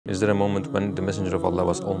Is there a moment when the Messenger of Allah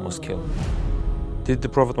was almost killed? Did the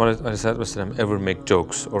Prophet ﷺ ever make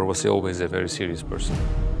jokes, or was he always a very serious person?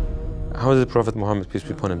 How did the Prophet Muhammad, peace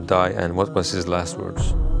be upon him, die, and what was his last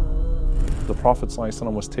words? The Prophet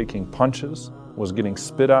ﷺ was taking punches, was getting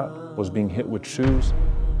spit at, was being hit with shoes.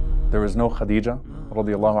 There was no Khadija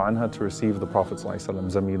radiallahu anha to receive the Prophet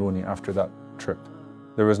ﷺ, Zamiluni, after that trip.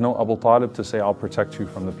 There was no Abu Talib to say, I'll protect you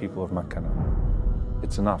from the people of Mecca now.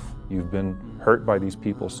 It's enough. You've been hurt by these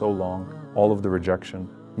people so long, all of the rejection.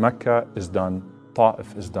 Mecca is done,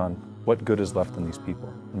 Ta'if is done. What good is left in these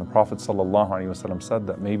people? And the Prophet ﷺ said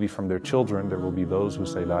that maybe from their children there will be those who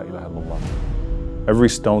say, La ilaha illallah. Every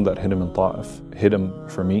stone that hit him in Ta'if hit him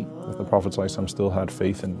for me. If the Prophet ﷺ still had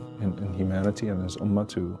faith in humanity and his ummah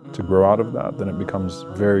to grow out of that, then it becomes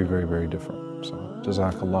very, very, very different. So,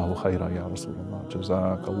 Jazakallahu khaira ya Rasulullah,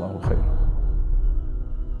 Jazakallahu khaira.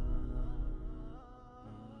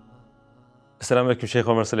 Assalamu Alaikum, Sheikh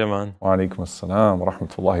Omar Suleiman. Wa alaikum assalam wa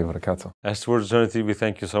rahmatullahi wa barakatuh. As towards eternity, we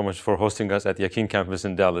thank you so much for hosting us at Yaqeen campus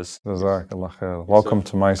in Dallas. Jazakallah khair. Welcome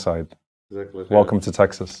to my side. Welcome to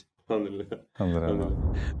Texas. Alhamdulillah.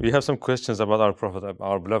 We have some questions about our Prophet,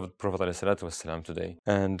 our beloved Prophet ﷺ today.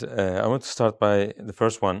 And I want to start by the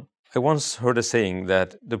first one. I once heard a saying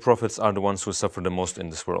that the prophets are the ones who suffer the most in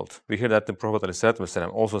this world. We hear that the Prophet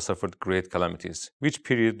ﷺ also suffered great calamities. Which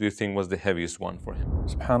period do you think was the heaviest one for him?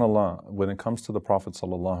 SubhanAllah, when it comes to the Prophet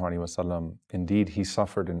ﷺ, indeed he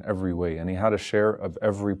suffered in every way, and he had a share of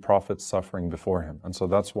every prophet's suffering before him. And so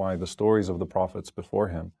that's why the stories of the prophets before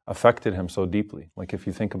him affected him so deeply. Like if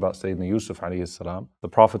you think about Sayyidina Yusuf alayhi salam, the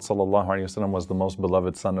Prophet ﷺ was the most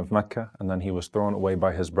beloved son of Mecca, and then he was thrown away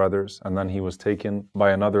by his brothers, and then he was taken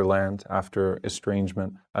by another land after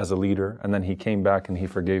estrangement as a leader, and then he came back and he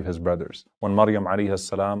forgave his brothers. When Maryam alayhi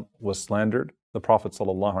salam was slandered, the Prophet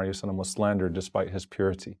ﷺ was slandered despite his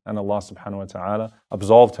purity, and Allah subhanahu wa ta'ala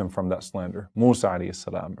absolved him from that slander. Musa alayhi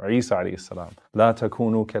salam, Isa alayhi salam, La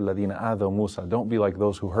takunu kalladhina adhaw Musa, don't be like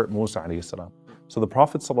those who hurt Musa alayhi salam. So the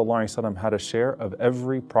Prophet ﷺ had a share of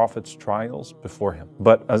every prophet's trials before him.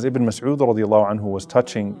 But as Ibn Mas'ud radiallahu anhu was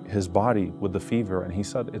touching his body with the fever, and he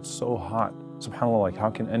said, it's so hot. SubhanAllah, like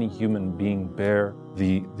how can any human being bear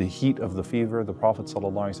the heat of the fever? The Prophet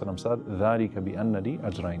ﷺ said, ذَلِكَ بِأَنَّ لِي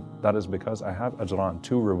أَجْرَيْنِ. That is because I have ajran,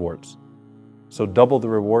 2 rewards. So double the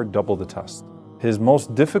reward, double the test. His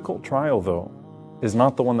most difficult trial though, is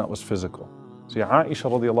not the one that was physical. So Aisha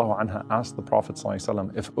radiallahu anha asked the Prophet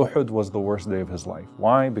ﷺ if Uhud was the worst day of his life.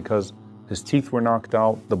 Why? Because his teeth were knocked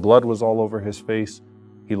out, the blood was all over his face,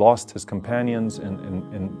 he lost his companions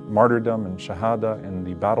in martyrdom and shahada in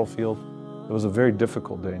the battlefield. It was a very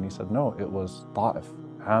difficult day. And he said, no, it was Ta'if,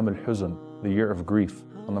 Am al-Huzn, the year of grief.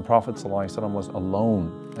 When the Prophet ﷺ was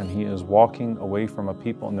alone and he is walking away from a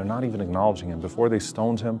people and they're not even acknowledging him. Before they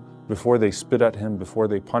stoned him, before they spit at him, before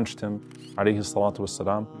they punched him, alayhi salatu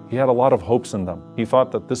wassalam, he had a lot of hopes in them. He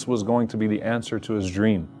thought that this was going to be the answer to his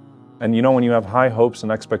dream. And you know, when you have high hopes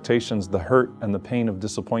and expectations, the hurt and the pain of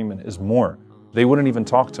disappointment is more. They wouldn't even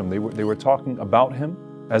talk to him. They were talking about him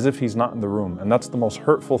as if he's not in the room. And that's the most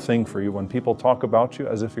hurtful thing for you, when people talk about you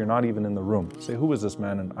as if you're not even in the room. Say, who is this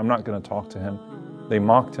man? And I'm not going to talk to him. They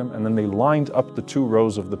mocked him, and then they lined up the 2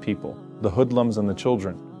 rows of the people, the hoodlums and the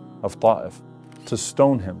children of Ta'if, to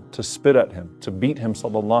stone him, to spit at him, to beat him,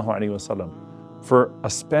 sallallahu alaihi wasallam. For a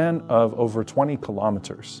span of over 20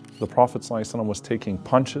 kilometers, the Prophet ﷺ was taking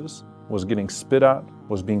punches, was getting spit at,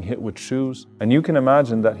 was being hit with shoes. And you can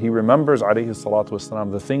imagine that he remembers, alayhi salatu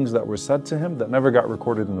wasalam, the things that were said to him that never got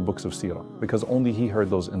recorded in the books of seerah, because only he heard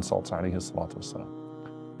those insults, alayhi salatu wasalam.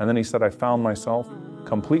 And then he said, I found myself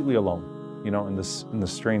completely alone, you know, in this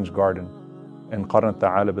strange garden in Qarn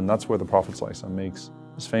al-Ta'alib, and that's where the Prophet ﷺ makes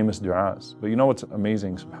his famous du'as. But you know what's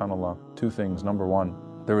amazing, subhanAllah? 2 things. Number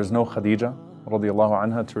 1, there was no Khadija radiallahu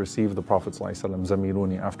anha to receive the Prophet ﷺ,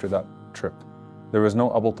 Zamiluni, after that trip. There was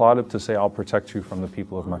no Abu Talib to say, I'll protect you from the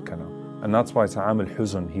people of Mecca now. And that's why Am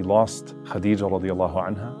al-Huzn, he lost Khadija radiallahu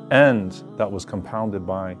anha, and that was compounded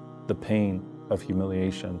by the pain of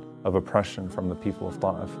humiliation, of oppression from the people of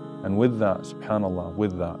Ta'if. And with that, subhanAllah,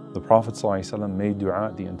 with that, the Prophet ﷺ made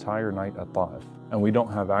dua the entire night at Ta'if. And we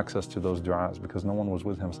don't have access to those du'as because no one was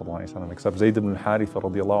with him ﷺ, except Zayd ibn al-Haritha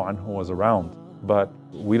radiallahu anhu was around. But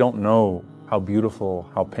we don't know how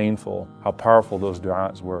beautiful, how painful, how powerful those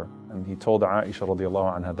du'as were. And he told Aisha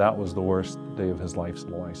radiallahu anha that was the worst day of his life,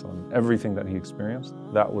 sallallahu alaihi wasallam. Everything that he experienced,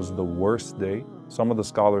 that was the worst day. Some of the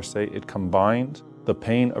scholars say it combined the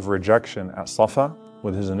pain of rejection at Safa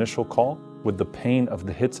with his initial call, with the pain of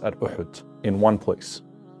the hits at Uhud in one place,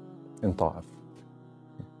 in Ta'if.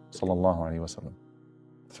 Sallallahu alaihi wasallam.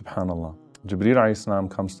 Subhanallah. Jibreel alayhi salam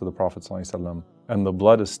comes to the Prophet sallallahu alaihi wasallam, and the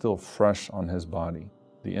blood is still fresh on his body.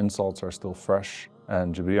 the insults are still fresh,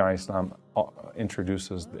 and Jibreel alayhi salam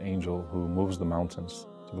introduces the angel who moves the mountains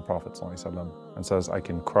to the Prophet ﷺ and says, I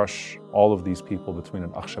can crush all of these people between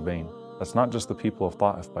al-Akhshabain. That's not just the people of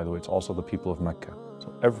Ta'if, by the way, it's also the people of Mecca.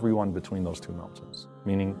 So everyone between those two mountains,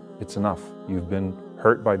 meaning it's enough. You've been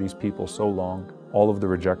hurt by these people so long, all of the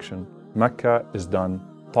rejection. Mecca is done,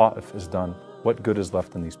 Ta'if is done. What good is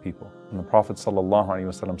left in these people? And the Prophet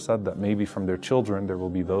ﷺ said that maybe from their children there will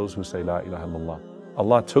be those who say La ilaha illallah.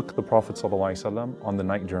 Allah took the Prophet ﷺ on the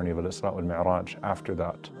night journey of Al-Isra wal-Mi'raj after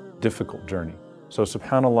that difficult journey. So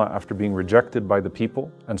subhanAllah, after being rejected by the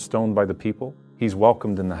people and stoned by the people, he's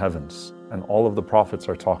welcomed in the heavens. And all of the prophets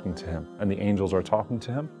are talking to him and the angels are talking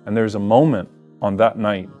to him. And there's a moment on that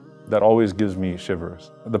night that always gives me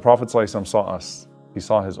shivers. The Prophet ﷺ saw us. He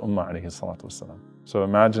saw his ummah alayhi salatu wasalam. So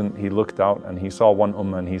imagine he looked out and he saw one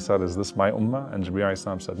ummah and he said, is this my ummah? And Jibreel alayhi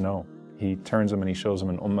salam said, no. He turns him and he shows him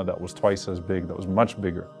an ummah that was twice as big, that was much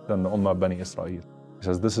bigger than the ummah of Bani Israel. He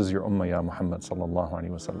says, this is your ummah, ya Muhammad sallallahu alayhi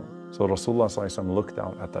wasallam. So Rasulullah sallallahu alayhi wasallam looked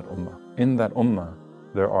out at that ummah. In that ummah,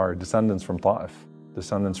 there are descendants from Ta'if,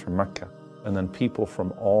 descendants from Mecca, and then people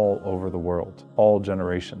from all over the world, all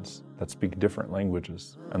generations that speak different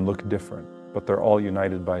languages and look different, but they're all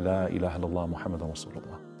united by La ilaha illallah Muhammadan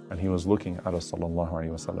Rasulullah. And he was looking at us sallallahu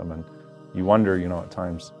alayhi wasallam, and you wonder, at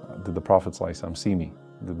times, did the Prophet sallallahu alayhi wasallam see me?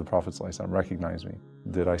 Did the Prophet ﷺ recognize me?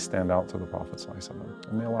 Did I stand out to the Prophet ﷺ?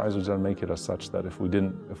 And may Allah Azza wa Jalla make it as such that if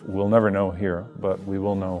we'll never know here, but we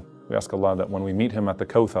will know. We ask Allah that when we meet him at the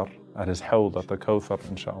Kawthar, at his hawd, at the Kawthar,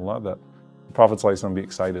 inshallah, that the Prophet ﷺ be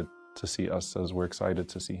excited to see us as we're excited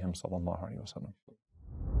to see him, sallallahu alayhi wa sallam.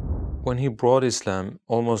 When he brought Islam,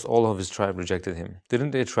 almost all of his tribe rejected him.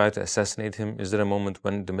 Didn't they try to assassinate him? Is there a moment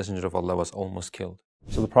when the Messenger of Allah was almost killed?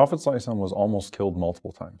 So the Prophet ﷺ was almost killed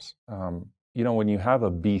multiple times. When you have a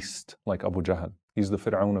beast like Abu Jahl, he's the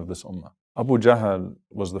Fir'aun of this ummah. Abu Jahl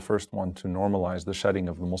was the first one to normalize the shedding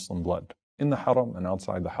of the Muslim blood in the haram and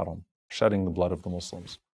outside the haram, shedding the blood of the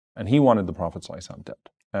Muslims. And he wanted the Prophet ﷺ dead.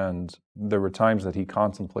 And there were times that he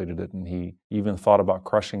contemplated it and he even thought about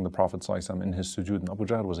crushing the Prophet ﷺ in his sujood. And Abu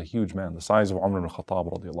Jahl was a huge man, the size of Umar ibn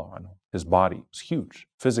Khattab radiallahu anhu. His body was huge,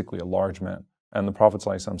 physically a large man. And the Prophet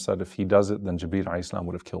ﷺ said if he does it, then Jibreel alayhi salam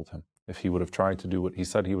would have killed him. If he would have tried to do what he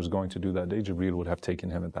said he was going to do that day, Jibreel would have taken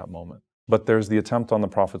him at that moment. But there's the attempt on the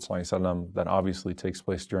Prophet ﷺ that obviously takes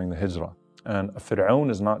place during the Hijrah. And a Fir'aun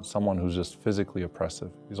is not someone who's just physically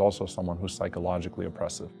oppressive. He's also someone who's psychologically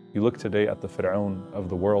oppressive. You look today at the Fir'aun of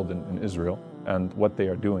the world in Israel and what they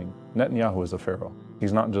are doing. Netanyahu is a pharaoh.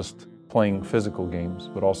 He's not just playing physical games,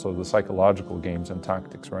 but also the psychological games and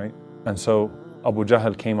tactics, right? And so Abu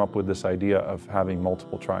Jahl came up with this idea of having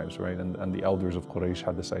multiple tribes, right? And the elders of Quraysh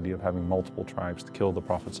had this idea of having multiple tribes to kill the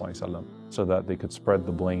Prophet ﷺ so that they could spread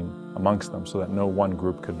the blame amongst them so that no one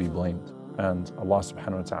group could be blamed. And Allah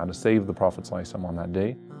subhanahu wa ta'ala saved the Prophet ﷺ on that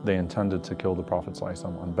day. They intended to kill the Prophet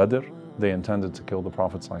ﷺ on Badr. They intended to kill the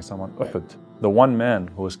Prophet ﷺ on Uhud. The one man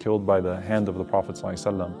who was killed by the hand of the Prophet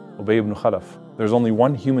ﷺ, Ubay ibn Khalaf, there's only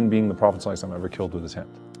one human being the Prophet ﷺ ever killed with his hand.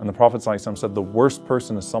 And the Prophet ﷺ said the worst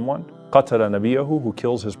person is someone قَتَلَ نَبِيَهُ, who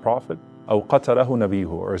kills his prophet, أو قَتَلَهُ نَبِيهُ,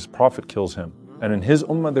 or his prophet kills him. And in his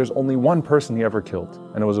ummah there's only one person he ever killed.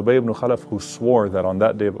 And it was Ubay ibn Khalaf who swore that on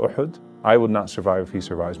that day of Uhud, I would not survive if he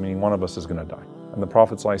survives, meaning one of us is going to die. And the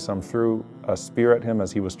Prophet ﷺ threw a spear at him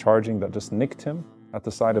as he was charging that just nicked him at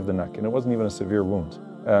the side of the neck. And it wasn't even a severe wound.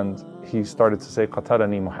 And he started to say,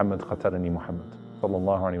 قَتَلَنِي مُحَمَّدْ قَتَلَنِي مُحَمَّدْ.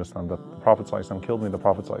 Sallallahu alayhi wa sallam, that the Prophet ﷺ killed me, the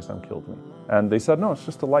Prophet ﷺ killed me. And they said, no, it's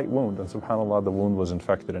just a light wound. And subhanAllah, the wound was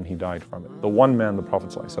infected and he died from it. The one man, the Prophet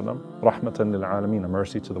ﷺ, rahmatan lil alameen, a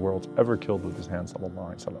mercy to the world, ever killed with his hand, sallallahu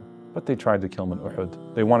alayhi wa sallam. But they tried to kill him in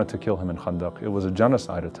Uhud. They wanted to kill him in Khandaq. It was a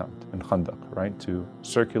genocide attempt in Khandaq, right? To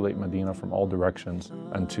circulate Medina from all directions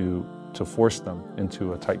and to force them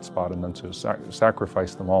into a tight spot and then to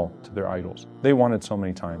sacrifice them all to their idols. They wanted so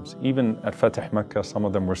many times. Even at Fatih Mecca, some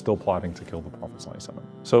of them were still plotting to kill the Prophet ﷺ.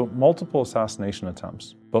 So multiple assassination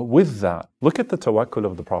attempts. But with that, look at the tawakkul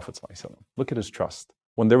of the Prophet ﷺ. Look at his trust.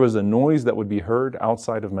 When there was a noise that would be heard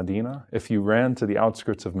outside of Medina, if you ran to the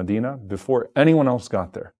outskirts of Medina before anyone else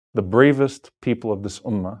got there, the bravest people of this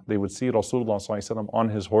ummah, they would see Rasulullah ﷺ on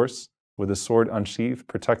his horse with his sword unsheathed,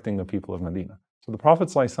 protecting the people of Medina. So the Prophet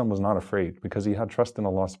ﷺ was not afraid because he had trust in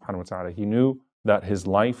Allah subhanahu wa ta'ala. He knew that his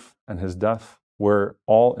life and his death were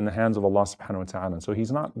all in the hands of Allah subhanahu wa ta'ala. And so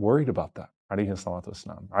he's not worried about that. Alayhi salatu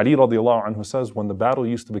wasalam. Ali radiallahu anhu says, when the battle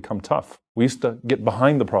used to become tough, we used to get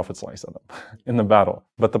behind the Prophet ﷺ in the battle.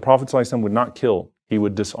 But the Prophet ﷺ would not kill. He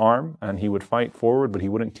would disarm and he would fight forward, but he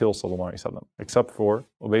wouldn't kill sallallahu alayhi wa sallam, except for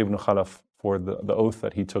Ubay ibn Khalaf for the oath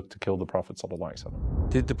that he took to kill the Prophet ﷺ.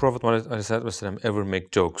 Did the Prophet ﷺ ever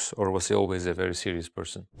make jokes, or was he always a very serious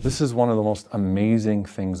person? This is one of the most amazing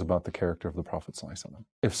things about the character of the Prophet ﷺ.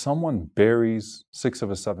 If someone buries 6 of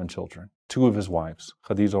his 7 children, 2 of his wives,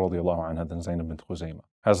 Khadija radiallahu anha, then Zainab bint Khuzaymah,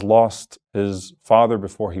 has lost his father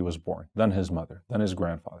before he was born, then his mother, then his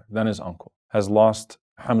grandfather, then his uncle, has lost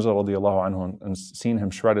Hamza radiallahu anhu and seen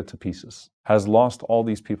him shredded to pieces, has lost all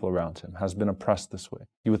these people around him, has been oppressed this way.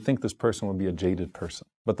 You would think this person would be a jaded person.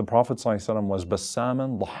 But the Prophet ﷺ was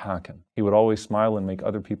bassaman lahakan. He would always smile and make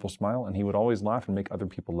other people smile, and he would always laugh and make other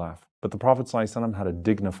people laugh. But the Prophet ﷺ had a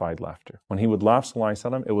dignified laughter. When he would laugh,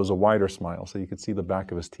 ﷺ, it was a wider smile, so you could see the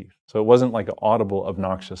back of his teeth. So it wasn't like an audible,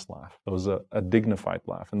 obnoxious laugh. It was a dignified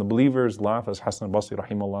laugh. And the believer's laugh, as Hassan al-Basri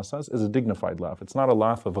rahimahullah says, is a dignified laugh. It's not a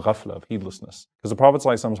laugh of ghafla, of heedlessness. Because the Prophet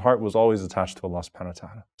ﷺ's heart was always attached to Allah subhanahu wa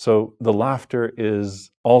ta'ala. So the laughter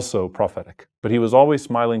is also prophetic. But he was always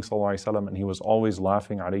smiling, sallallahu alaihi wasallam, and he was always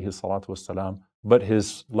laughing, alayhi salatu wassalam. But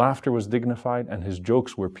his laughter was dignified and his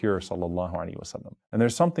jokes were pure, sallallahu alaihi wasallam. And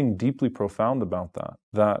there's something deeply profound about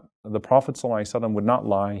that the Prophet sallallahu alaihi wasallam would not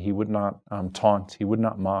lie, he would not taunt, he would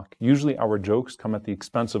not mock. Usually our jokes come at the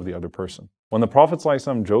expense of the other person. When the Prophet sallallahu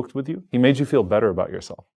alaihi wasallam joked with you, he made you feel better about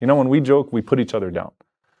yourself. You know, when we joke, we put each other down.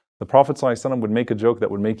 The Prophet ﷺ would make a joke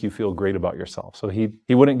that would make you feel great about yourself. So he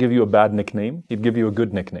wouldn't give you a bad nickname, he'd give you a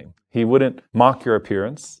good nickname. He wouldn't mock your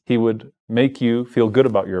appearance, he would make you feel good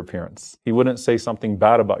about your appearance. He wouldn't say something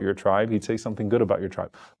bad about your tribe, he'd say something good about your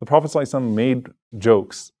tribe. The Prophet ﷺ made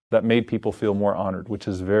jokes that made people feel more honored, which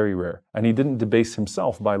is very rare. And he didn't debase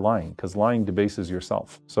himself by lying, because lying debases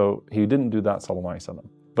yourself. So he didn't do that, sallallahu alaihi wasallam.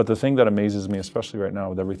 But the thing that amazes me, especially right now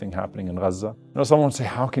with everything happening in Gaza, someone would say,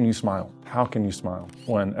 how can you smile? How can you smile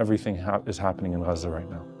when everything is happening in Gaza right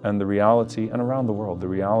now? And the reality, and around the world, the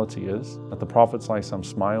reality is that the Prophet ﷺ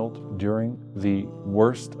smiled during the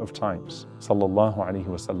worst of times, sallallahu alaihi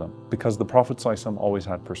wasallam, because the Prophet ﷺ always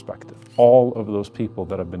had perspective. All of those people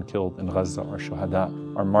that have been killed in Gaza are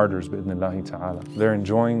shuhada, are martyrs, bi'idhnillahi ta'ala. They're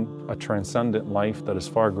enjoying a transcendent life that is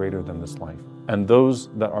far greater than this life. And those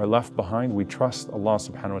that are left behind, we trust Allah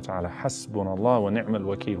subhanahu wa ta'ala. Hasbunallah wa ni'mal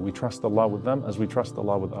wakeel. We trust Allah with them as we trust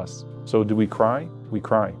Allah with us. So do we cry? We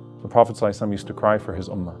cry. The Prophet ﷺ used to cry for his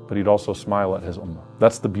ummah, but he'd also smile at his ummah.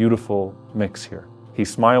 That's the beautiful mix here. He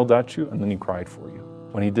smiled at you and then he cried for you.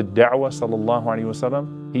 When he did da'wah, sallallahu alaihi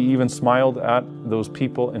wasallam, he even smiled at those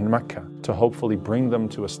people in Mecca to hopefully bring them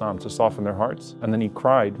to Islam, to soften their hearts. And then he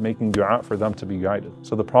cried, making dua for them to be guided.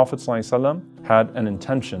 So the Prophet ﷺ had an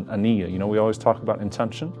intention, a niyyah. You know, we always talk about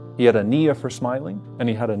intention. He had a niyyah for smiling and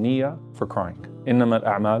he had a niyyah for crying. إِنَّمَا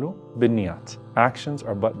الْأَعْمَالُ بِالنِّيَّاتِ. Actions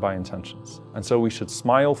are but by intentions. And so we should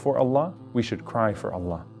smile for Allah, we should cry for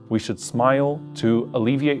Allah. We should smile to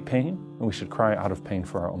alleviate pain, and we should cry out of pain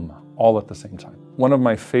for our ummah, all at the same time. One of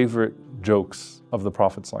my favorite jokes of the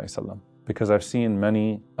Prophet ﷺ, because I've seen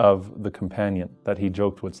many of the companion that he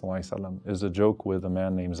joked with ﷺ, is a joke with a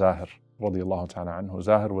man named Zahir, radiallahu ta'ala anhu.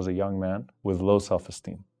 Zahir was a young man with low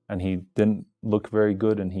self-esteem. And he didn't look very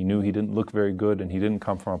good, and he knew he didn't look very good, and he didn't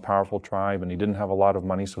come from a powerful tribe, and he didn't have a lot of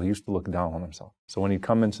money, so he used to look down on himself. So when he'd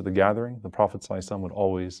come into the gathering, the Prophet ﷺ would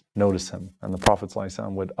always notice him, and the Prophet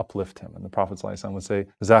ﷺ would uplift him, and the Prophet ﷺ would say,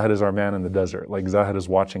 Zahid is our man in the desert, like Zahid is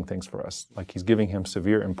watching things for us, like he's giving him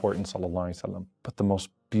severe importance, sallallahu alaihi wasallam. But the most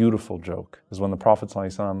beautiful joke is when the Prophet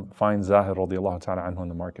ﷺ finds Zahid radiallahu ta'ala anhu in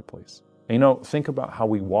the marketplace. And you know, think about how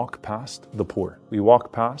we walk past the poor. We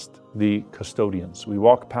walk past the custodians. We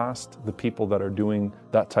walk past the people that are doing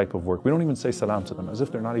that type of work. We don't even say salam to them, as if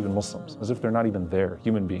they're not even Muslims, as if they're not even there,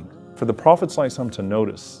 human beings. For the Prophet ﷺ to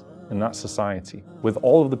notice in that society, with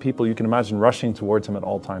all of the people you can imagine rushing towards him at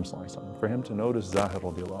all times, for him to notice Zahir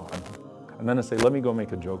radiallahu anhu, and then to say, let me go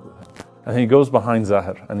make a joke with him. And he goes behind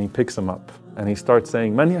Zahir and he picks him up and he starts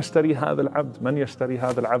saying, Man yashtari hadha al-abd, man yashtari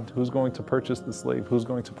hadha al-abd, who's going to purchase the slave, who's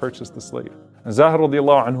going to purchase the slave? And Zahir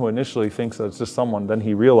radiallahu anhu initially thinks that it's just someone, then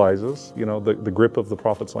he realizes, you know, the grip of the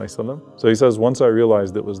Prophet ﷺ. So he says, once I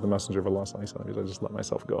realized it was the Messenger of Allah ﷺ, I just let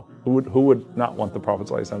myself go. Who would not want the Prophet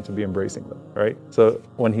ﷺ to be embracing them, right? So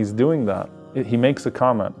when he's doing that, he makes a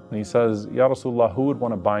comment and he says, Ya Rasulullah, who would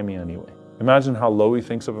want to buy me anyway? Imagine how low he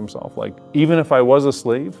thinks of himself. Like, even if I was a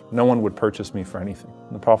slave, no one would purchase me for anything.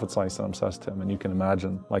 And the Prophet ﷺ says to him, and you can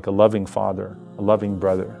imagine, like a loving father, a loving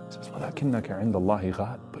brother, he says, وَلَكِنَّكَ عِنْدَ اللَّهِ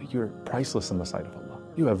غَالٍ, but you're priceless in the sight of Allah.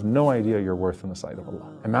 You have no idea your worth in the sight of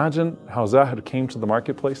Allah. Imagine how Zahir came to the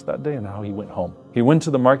marketplace that day and how he went home. He went to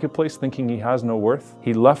the marketplace thinking he has no worth.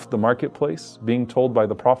 He left the marketplace being told by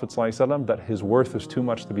the Prophet ﷺ that his worth is too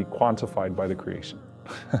much to be quantified by the creation.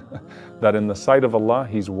 that in the sight of Allah,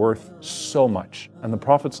 he's worth so much. And the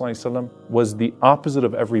Prophet ﷺ was the opposite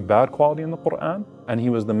of every bad quality in the Qur'an, and he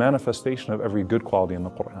was the manifestation of every good quality in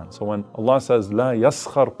the Qur'an. So when Allah says, "La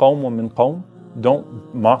yaskhar qawmun min qawm,"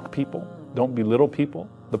 don't mock people, don't belittle people.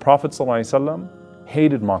 The Prophet ﷺ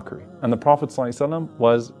hated mockery. And the Prophet ﷺ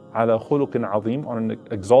was ala khuluqin azim, on an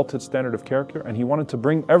exalted standard of character, and he wanted to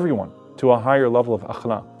bring everyone to a higher level of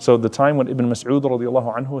akhlaq. So the time when Ibn Mas'ud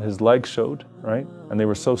radiallahu anhu, his legs showed, right? And they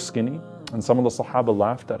were so skinny, and some of the Sahaba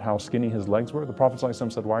laughed at how skinny his legs were. The Prophet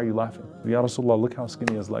ﷺ said, "Why are you laughing?" "Ya Rasulullah, look how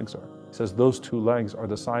skinny his legs are." He says, "Those two legs are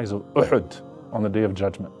the size of Uhud on the day of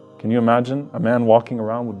judgment." Can you imagine a man walking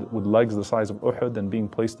around with legs the size of Uhud and being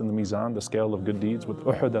placed in the mizan, the scale of good deeds, with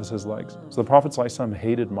Uhud as his legs? So the Prophet ﷺ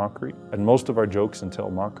hated mockery, and most of our jokes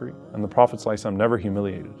entail mockery. And the Prophet ﷺ never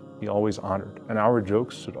humiliated. He always honored. And our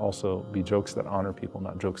jokes should also be jokes that honor people,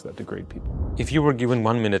 not jokes that degrade people. If you were given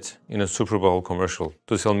 1 minute in a Super Bowl commercial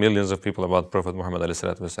to tell millions of people about Prophet Muhammad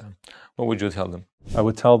ﷺ, what would you tell them? I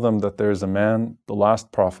would tell them that there is a man, the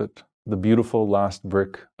last prophet, the beautiful last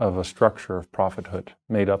brick of a structure of prophethood,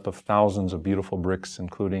 made up of thousands of beautiful bricks,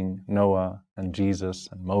 including Noah and Jesus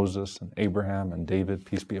and Moses and Abraham and David,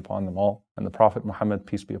 peace be upon them all. And the Prophet Muhammad,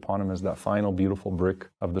 peace be upon him, is that final beautiful brick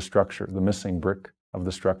of the structure, the missing brick of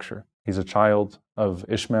the structure. He's a child of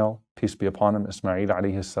Ishmael, peace be upon him, Ismail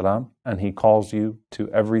alayhi salam, and he calls you to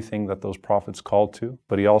everything that those prophets called to,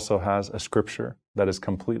 but he also has a scripture that is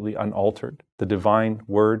completely unaltered, the divine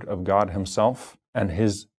word of God himself, and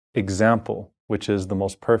his example, which is the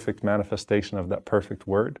most perfect manifestation of that perfect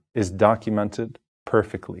word, is documented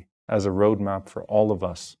perfectly as a roadmap for all of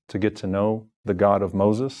us to get to know the God of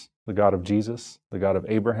Moses, the God of Jesus, the God of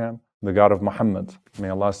Abraham, the God of Muhammad. May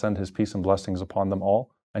Allah send his peace and blessings upon them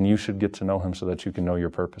all, and you should get to know him so that you can know your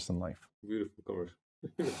purpose in life. Beautiful commercial.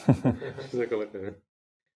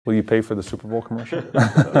 Will you pay for the Super Bowl commercial? No,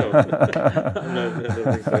 I don't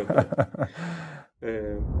think so.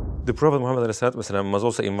 The Prophet Muhammad ﷺ was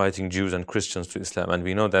also inviting Jews and Christians to Islam, and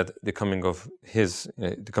we know that the coming of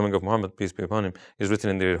Muhammad, peace be upon him, is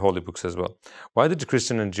written in their holy books as well. Why did the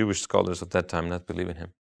Christian and Jewish scholars of that time not believe in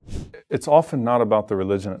him? It's often not about the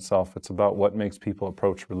religion itself, it's about what makes people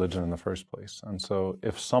approach religion in the first place. And so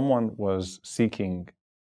if someone was seeking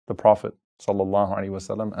the Prophet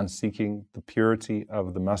ﷺ and seeking the purity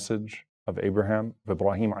of the message of Abraham, of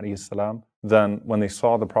Ibrahim alayhi salam, then when they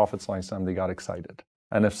saw the Prophet ﷺ, they got excited.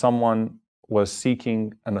 And if someone was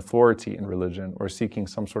seeking an authority in religion or seeking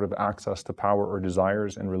some sort of access to power or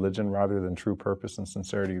desires in religion rather than true purpose and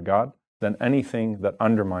sincerity of God, then anything that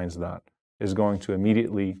undermines that is going to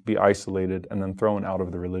immediately be isolated and then thrown out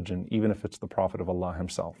of the religion, even if it's the Prophet of Allah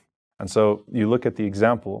himself. And so you look at the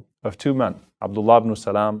example of two men, Abdullah ibn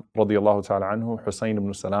Salam radiallahu ta'ala anhu, Hussein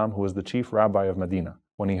ibn Salam, who was the chief rabbi of Medina.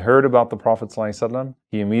 When he heard about the Prophet ﷺ,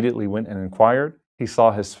 he immediately went and inquired. He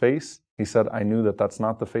saw his face. He said, "I knew that that's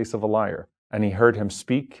not the face of a liar." And he heard him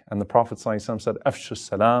speak, and the Prophet ﷺ said, "Afshu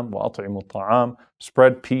salam wa at'imu ta'am,"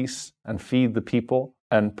 spread peace and feed the people,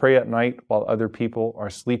 and pray at night while other people are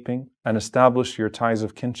sleeping, and establish your ties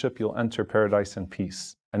of kinship, you'll enter paradise in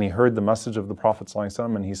peace. And he heard the message of the Prophet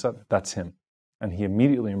ﷺ, and he said, "That's him." And he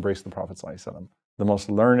immediately embraced the Prophet ﷺ, the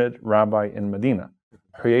most learned rabbi in Medina.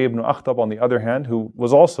 Huyay ibn Akhtab, on the other hand, who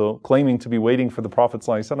was also claiming to be waiting for the Prophet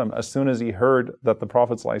ﷺ, as soon as he heard that the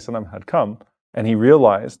Prophet ﷺ had come, and he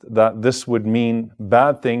realized that this would mean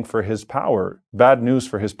bad thing for his power, bad news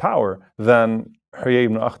for his power, then Huyay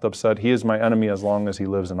ibn Akhtab said, "He is my enemy as long as he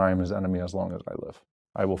lives, and I am his enemy as long as I live.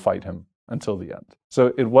 I will fight him until the end."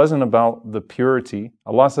 So it wasn't about the purity.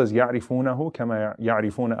 Allah says, يَعْرِفُونَهُ كَمَا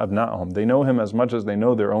يَعْرِفُونَ أَبْنَاءَهُم. They know him as much as they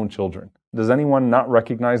know their own children. Does anyone not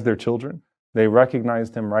recognize their children? They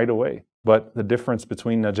recognized him right away. But the difference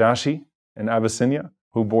between Najashi and Abyssinia,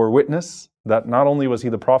 who bore witness that not only was he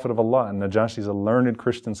the Prophet of Allah, and Najashi is a learned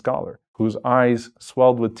Christian scholar whose eyes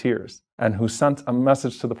swelled with tears, and who sent a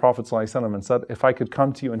message to the Prophet ﷺ and said, "If I could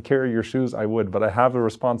come to you and carry your shoes, I would, but I have a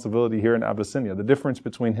responsibility here in Abyssinia." The difference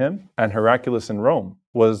between him and Heraclius in Rome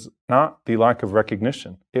was not the lack of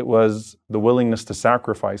recognition. It was the willingness to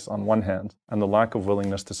sacrifice on one hand and the lack of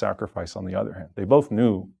willingness to sacrifice on the other hand. They both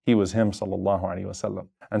knew he was him, sallallahu alaihi wasallam.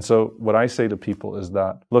 And so what I say to people is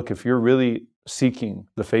that, look, if you're really seeking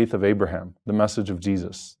the faith of Abraham, the message of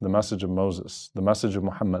Jesus, the message of Moses, the message of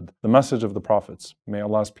Muhammad, the message of the prophets, may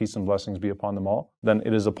Allah's peace and blessings be upon them all, then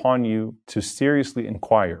it is upon you to seriously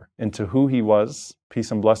inquire into who he was,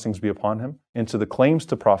 peace and blessings be upon him, into the claims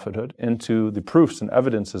to prophethood, into the proofs and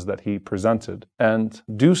evidences that he presented, and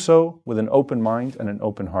do so with an open mind and an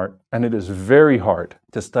open heart. And it is very hard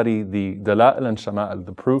to study the dala'il and shama'il,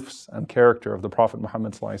 the proofs and character of the Prophet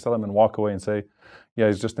Muhammad ﷺ, and walk away and say, yeah,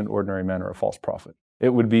 he's just an ordinary man or a false prophet. it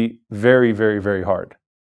would be very, very, very hard,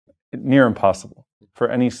 near impossible, for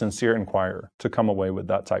any sincere inquirer to come away with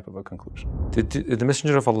that type of a conclusion. Did the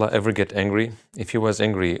Messenger of Allah ever get angry? If he was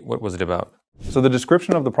angry, what was it about? So the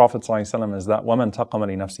description of the Prophet ﷺ is that وَمَنْ تَقَمَ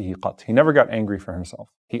لِنَفْسِهِ قَطْ. He never got angry for himself.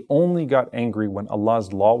 He only got angry when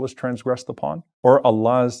Allah's law was transgressed upon or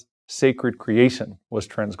Allah's sacred creation was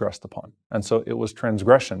transgressed upon. And so it was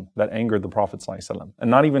transgression that angered the Prophet ﷺ, and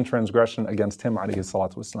not even transgression against him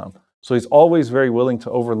ﷺ. So he's always very willing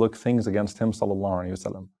to overlook things against him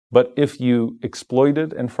ﷺ. But if you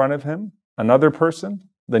exploited in front of him another person,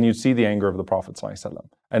 then you'd see the anger of the Prophet ﷺ.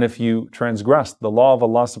 And if you transgressed the law of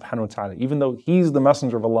Allah subhanahu wa ta'ala, even though he's the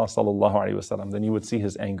messenger of Allah sallallahu alayhi wasallam, then you would see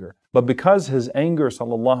his anger. But because his anger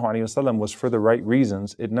sallallahu alayhi wasallam was for the right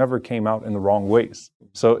reasons, it never came out in the wrong ways.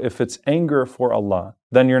 So if it's anger for Allah,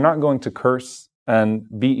 then you're not going to curse and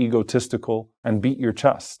be egotistical and beat your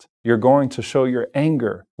chest. You're going to show your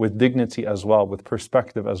anger with dignity as well, with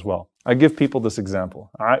perspective as well. I give people this example.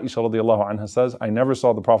 Aisha radiallahu anha says, I never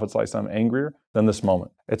saw the Prophet ﷺ angrier than this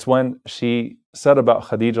moment. It's when she said about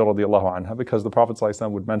Khadija radiallahu anha, because the Prophet ﷺ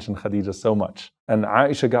would mention Khadija so much. And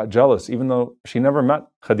Aisha got jealous, even though she never met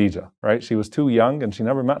Khadija, right? She was too young and she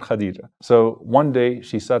never met Khadija. So one day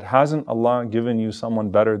she said, hasn't Allah given you someone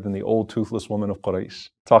better than the old toothless woman of Quraysh?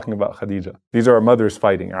 Talking about Khadija. These are our mothers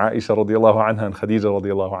fighting, Aisha radiallahu anha and Khadija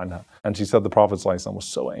radiallahu anha. And she said the Prophet ﷺ was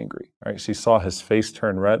so angry, right? She saw his face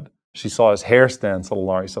turn red. She saw his hair stand,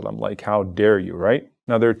 sallallahu alayhi wa sallam, like, how dare you, right?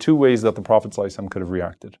 Now, there are two ways that the Prophet ﷺ could have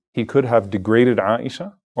reacted. He could have degraded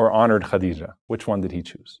Aisha or honored Khadija. Which one did he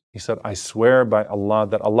choose? He said, I swear by Allah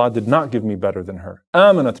that Allah did not give me better than her.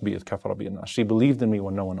 آمنت بي إذ كفر بي الناس. She believed in me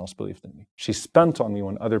when no one else believed in me. She spent on me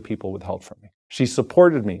when other people withheld from me. She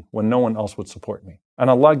supported me when no one else would support me. And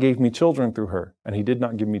Allah gave me children through her, and He did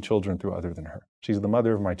not give me children through other than her. She's the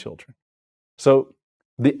mother of my children. So,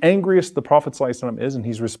 the angriest the Prophet ﷺ is, and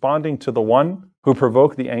he's responding to the one who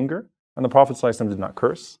provoked the anger, and the Prophet ﷺ did not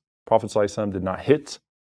curse, the Prophet ﷺ did not hit,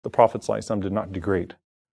 the Prophet ﷺ did not degrade,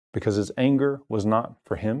 because his anger was not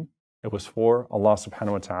for him, it was for Allah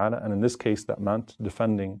subhanahu wa ta'ala, and in this case that meant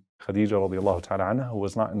defending Khadija radiallahu ta'ala anha, who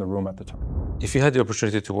was not in the room at the time. If you had the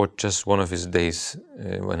opportunity to watch just one of his days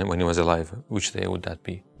when he was alive, which day would that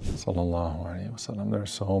be? Sallallahu alayhi wa sallam. There are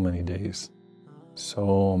so many days.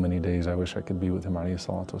 So many days I wish I could be with him, alayhi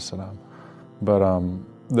salatu wasalam. But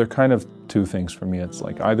there are kind of two things for me. It's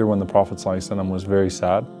like either when the Prophet ﷺ was very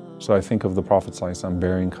sad, so I think of the Prophet ﷺ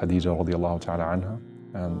burying Khadija radiallahu ta'ala anha,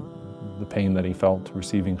 and the pain that he felt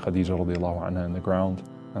receiving Khadija radiallahu anha in the ground.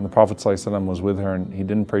 And the Prophet ﷺ was with her and he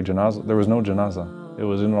didn't pray janazah. There was no janazah. It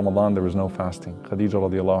was in Ramadan, there was no fasting. Khadija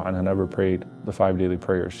radiallahu anha never prayed the 5 daily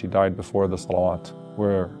prayers. She died before the salawat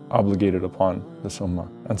were obligated upon the ummah.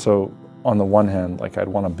 And so on the one hand, like I'd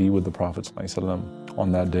want to be with the Prophet ﷺ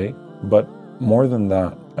on that day. But more than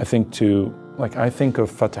that, I think I think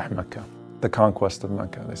of Fatah Mecca, the conquest of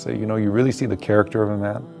Mecca. They say, you know, you really see the character of a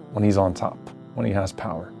man when he's on top, when he has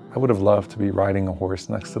power. I would have loved to be riding a horse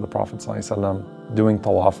next to the Prophet ﷺ, doing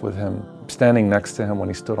tawaf with him, standing next to him when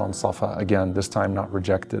he stood on Safa, again, this time not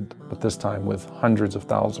rejected, but this time with hundreds of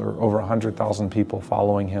thousands or over 100,000 people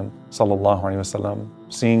following him, sallallahu alayhi wasallam,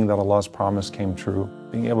 seeing that Allah's promise came true,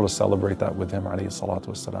 being able to celebrate that with him, alayhi salatu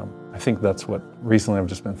wasalam. I think that's what recently I've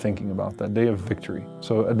just been thinking about, that day of victory.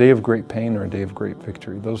 So a day of great pain or a day of great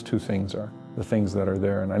victory, those two things are the things that are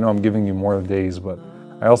there. And I know I'm giving you more days, but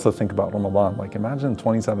I also think about Ramadan, like imagine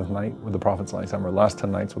 27th night with the Prophet ﷺ, or last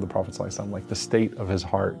 10 nights with the Prophet ﷺ, like the state of his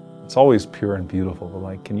heart. It's always pure and beautiful, but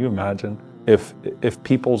like, can you imagine if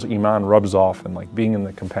people's iman rubs off and like being in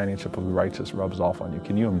the companionship of the righteous rubs off on you?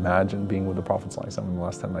 Can you imagine being with the Prophet ﷺ in the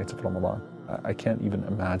last 10 nights of Ramadan? I can't even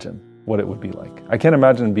imagine what it would be like. I can't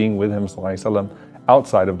imagine being with him ﷺ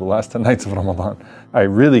outside of the last 10 nights of Ramadan. I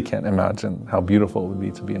really can't imagine how beautiful it would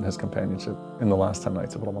be to be in his companionship in the last 10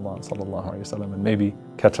 nights of Ramadan, sallallahu alayhi wa sallam, and maybe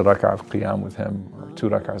catch a rak'ah of qiyam with him, or 2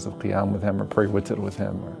 rak'ahs of qiyam with him, or pray witr with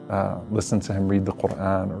him, or listen to him read the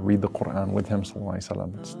Qur'an, or read the Qur'an with him, sallallahu alayhi wa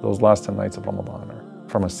sallam. Those last 10 nights of Ramadan are,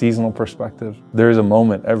 from a seasonal perspective, there is a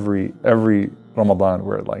moment every Ramadan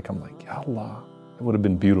where like, I'm like, Ya Allah, it would have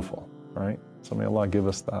been beautiful, right? So may Allah give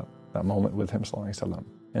us that moment with him, sallallahu alayhi wa sallam,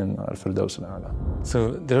 in Al-Firdaus al-A'la.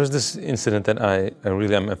 So there was this incident that I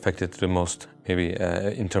really am affected the most, maybe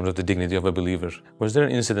in terms of the dignity of a believer. Was there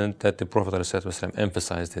an incident that the Prophet ﷺ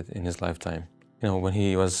emphasized it in his lifetime? You know, when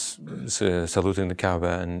he was saluting the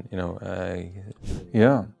Kaaba and, you know...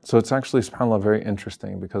 Yeah, so it's actually, subhanAllah, very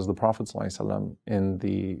interesting because the Prophet ﷺ in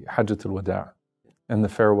the Hajjatul Wada', in the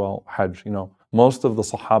farewell Hajj, you know, most of the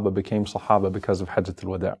Sahaba became Sahaba because of Hajjatul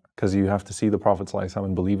Wada', because you have to see the Prophet ﷺ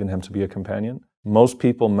and believe in him to be a companion. Most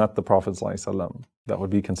people met the Prophet ﷺ that would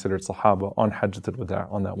be considered Sahaba on Hajjat al-Wada',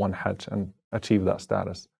 on that one Hajj, and achieve that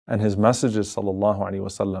status. And his messages, sallallahu alaihi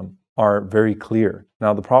wasallam, are very clear.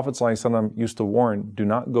 Now, the Prophet ﷺ used to warn, do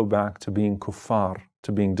not go back to being kuffar,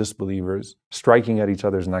 to being disbelievers, striking at each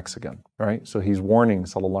other's necks again, right? So he's warning,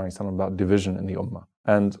 sallallahu alaihi wasallam, about division in the ummah.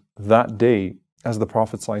 And that day, as the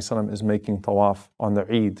Prophet ﷺ is making tawaf on the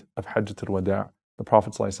Eid of Hajjat al-Wada', the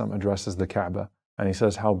Prophet ﷺ addresses the Kaaba and he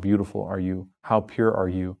says, how beautiful are you? How pure are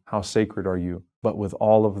you? How sacred are you? But with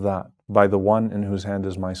all of that, by the one in whose hand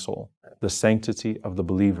is my soul, the sanctity of the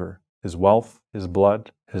believer, his wealth, his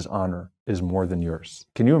blood, his honor is more than yours.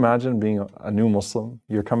 Can you imagine being a new Muslim?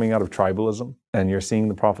 You're coming out of tribalism and you're seeing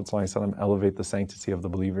the Prophet ﷺ elevate the sanctity of the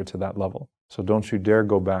believer to that level. So don't you dare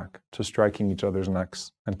go back to striking each other's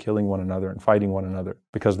necks and killing one another and fighting one another,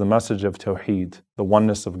 because the message of Tawheed, the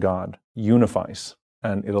oneness of God, unifies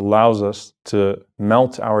and it allows us to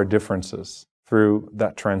melt our differences through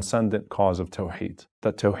that transcendent cause of Tawheed.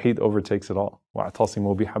 That Tawheed overtakes it all.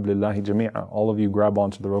 وَاعْتَصِمُوا بِحَبْلِ اللَّهِ جَمِيعًا. All of you grab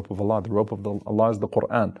onto the rope of Allah. The rope of Allah is the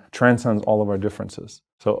Qur'an. Transcends all of our differences.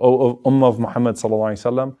 So, O Ummah of Muhammad sallallahu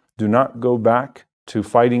alaihi wasallam, do not go back to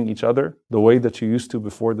fighting each other the way that you used to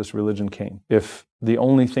before this religion came. If the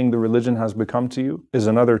only thing the religion has become to you is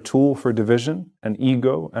another tool for division and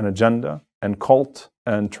ego and agenda and cult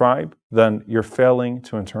and tribe, then you're failing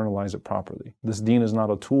to internalize it properly. This deen is not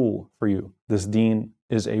a tool for you. This deen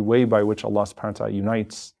is a way by which Allah subhanahu wa ta'ala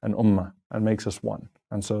unites an ummah and makes us one.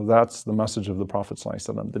 And so that's the message of the Prophet sallallahu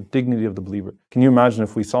alaihi wasallam, the dignity of the believer. Can you imagine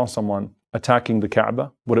if we saw someone attacking the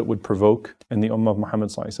Kaaba, what it would provoke in the ummah of Muhammad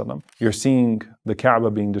sallallahu alaihi wasallam? You're seeing the Kaaba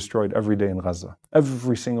being destroyed every day in Gaza.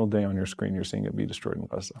 Every single day on your screen, you're seeing it be destroyed in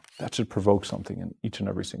Gaza. That should provoke something in each and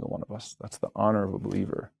every single one of us. That's the honor of a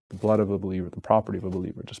believer, the blood of a believer, the property of a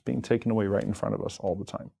believer, just being taken away right in front of us all the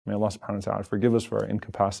time. May Allah subhanahu wa ta'ala forgive us for our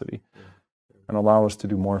incapacity and allow us to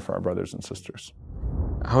do more for our brothers and sisters.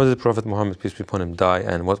 How did Prophet Muhammad, peace be upon him, die,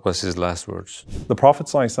 and what was his last words? The Prophet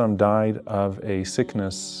ﷺ died of a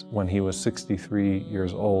sickness when he was 63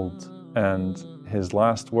 years old, and his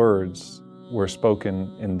last words were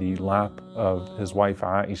spoken in the lap of his wife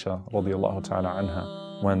Aisha radiallahu ta'ala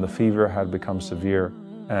anha, when the fever had become severe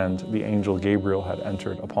and the angel Gabriel had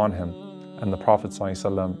entered upon him. And the Prophet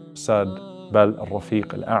ﷺ said, Bal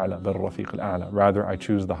Rafiq al-A'la, Bal Rafiq al-A'la. Rather, I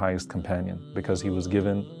choose the highest companion, because he was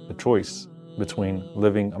given the choice between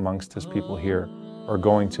living amongst his people here or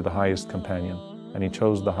going to the highest companion. And he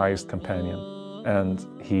chose the highest companion. And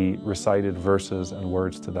he recited verses and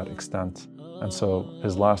words to that extent. And so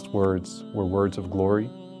his last words were words of glory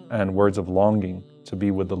and words of longing to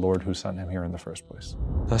be with the Lord who sent him here in the first place.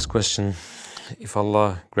 Last question. If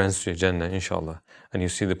Allah grants you Jannah, inshallah, and you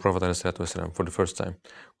see the Prophet ﷺ for the first time,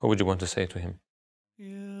 what would you want to say to him?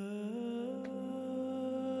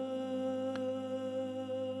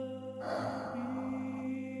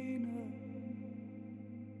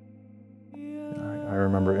 I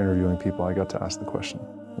remember interviewing people, I got to ask the question,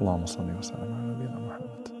 Allahumma salli wa sallam ala nabiyyina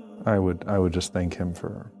Muhammad. I would just thank him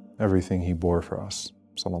for everything he bore for us,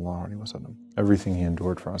 sallallahu alaihi wasallam. Everything he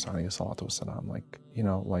endured for us, alayhi salatu wasalam.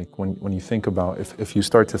 Like when you think about, if you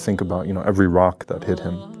start to think about, every rock that hit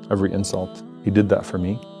him, every insult, he did that for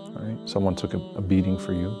me, right? Someone took a beating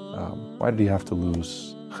for you. Why did he have to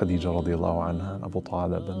lose Khadija radiallahu anha and Abu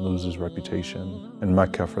Talib and lose his reputation in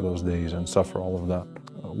Mecca for those days and suffer all of that?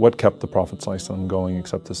 What kept the Prophet ﷺ going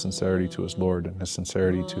except his sincerity to his Lord and his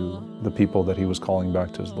sincerity to the people that he was calling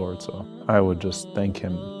back to his Lord? So I would just thank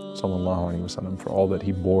him, sallallahu alaihi wasallam, for all that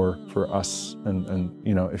he bore for us. And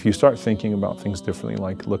if you start thinking about things differently,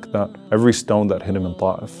 like look at that, every stone that hit him in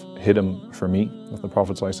Ta'if hit him for me. If the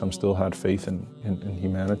Prophet ﷺ still had faith in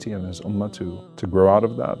humanity and his ummah to grow out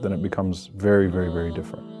of that, then it becomes very, very, very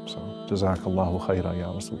different. So Jazakallahu khaira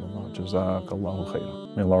ya Rasulullah, Jazakallahu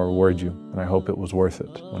khaira. May Allah reward you, and I hope it was worth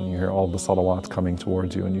it when you hear all the salawat coming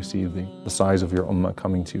towards you and you see the size of your ummah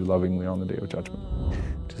coming to you lovingly on the Day of Judgment.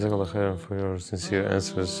 Jazakallah khairan for your sincere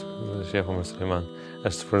answers, Sheikh Omar Suleiman.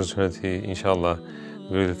 As for opportunity, inshallah,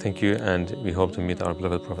 we really thank you, and we hope to meet our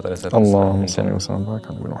beloved Prophet. Allahumma salli wa sallam wa barik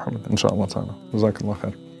ala Muhammad. Inshallah ta'ala. Jazakallah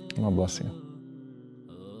khair. Allah bless you.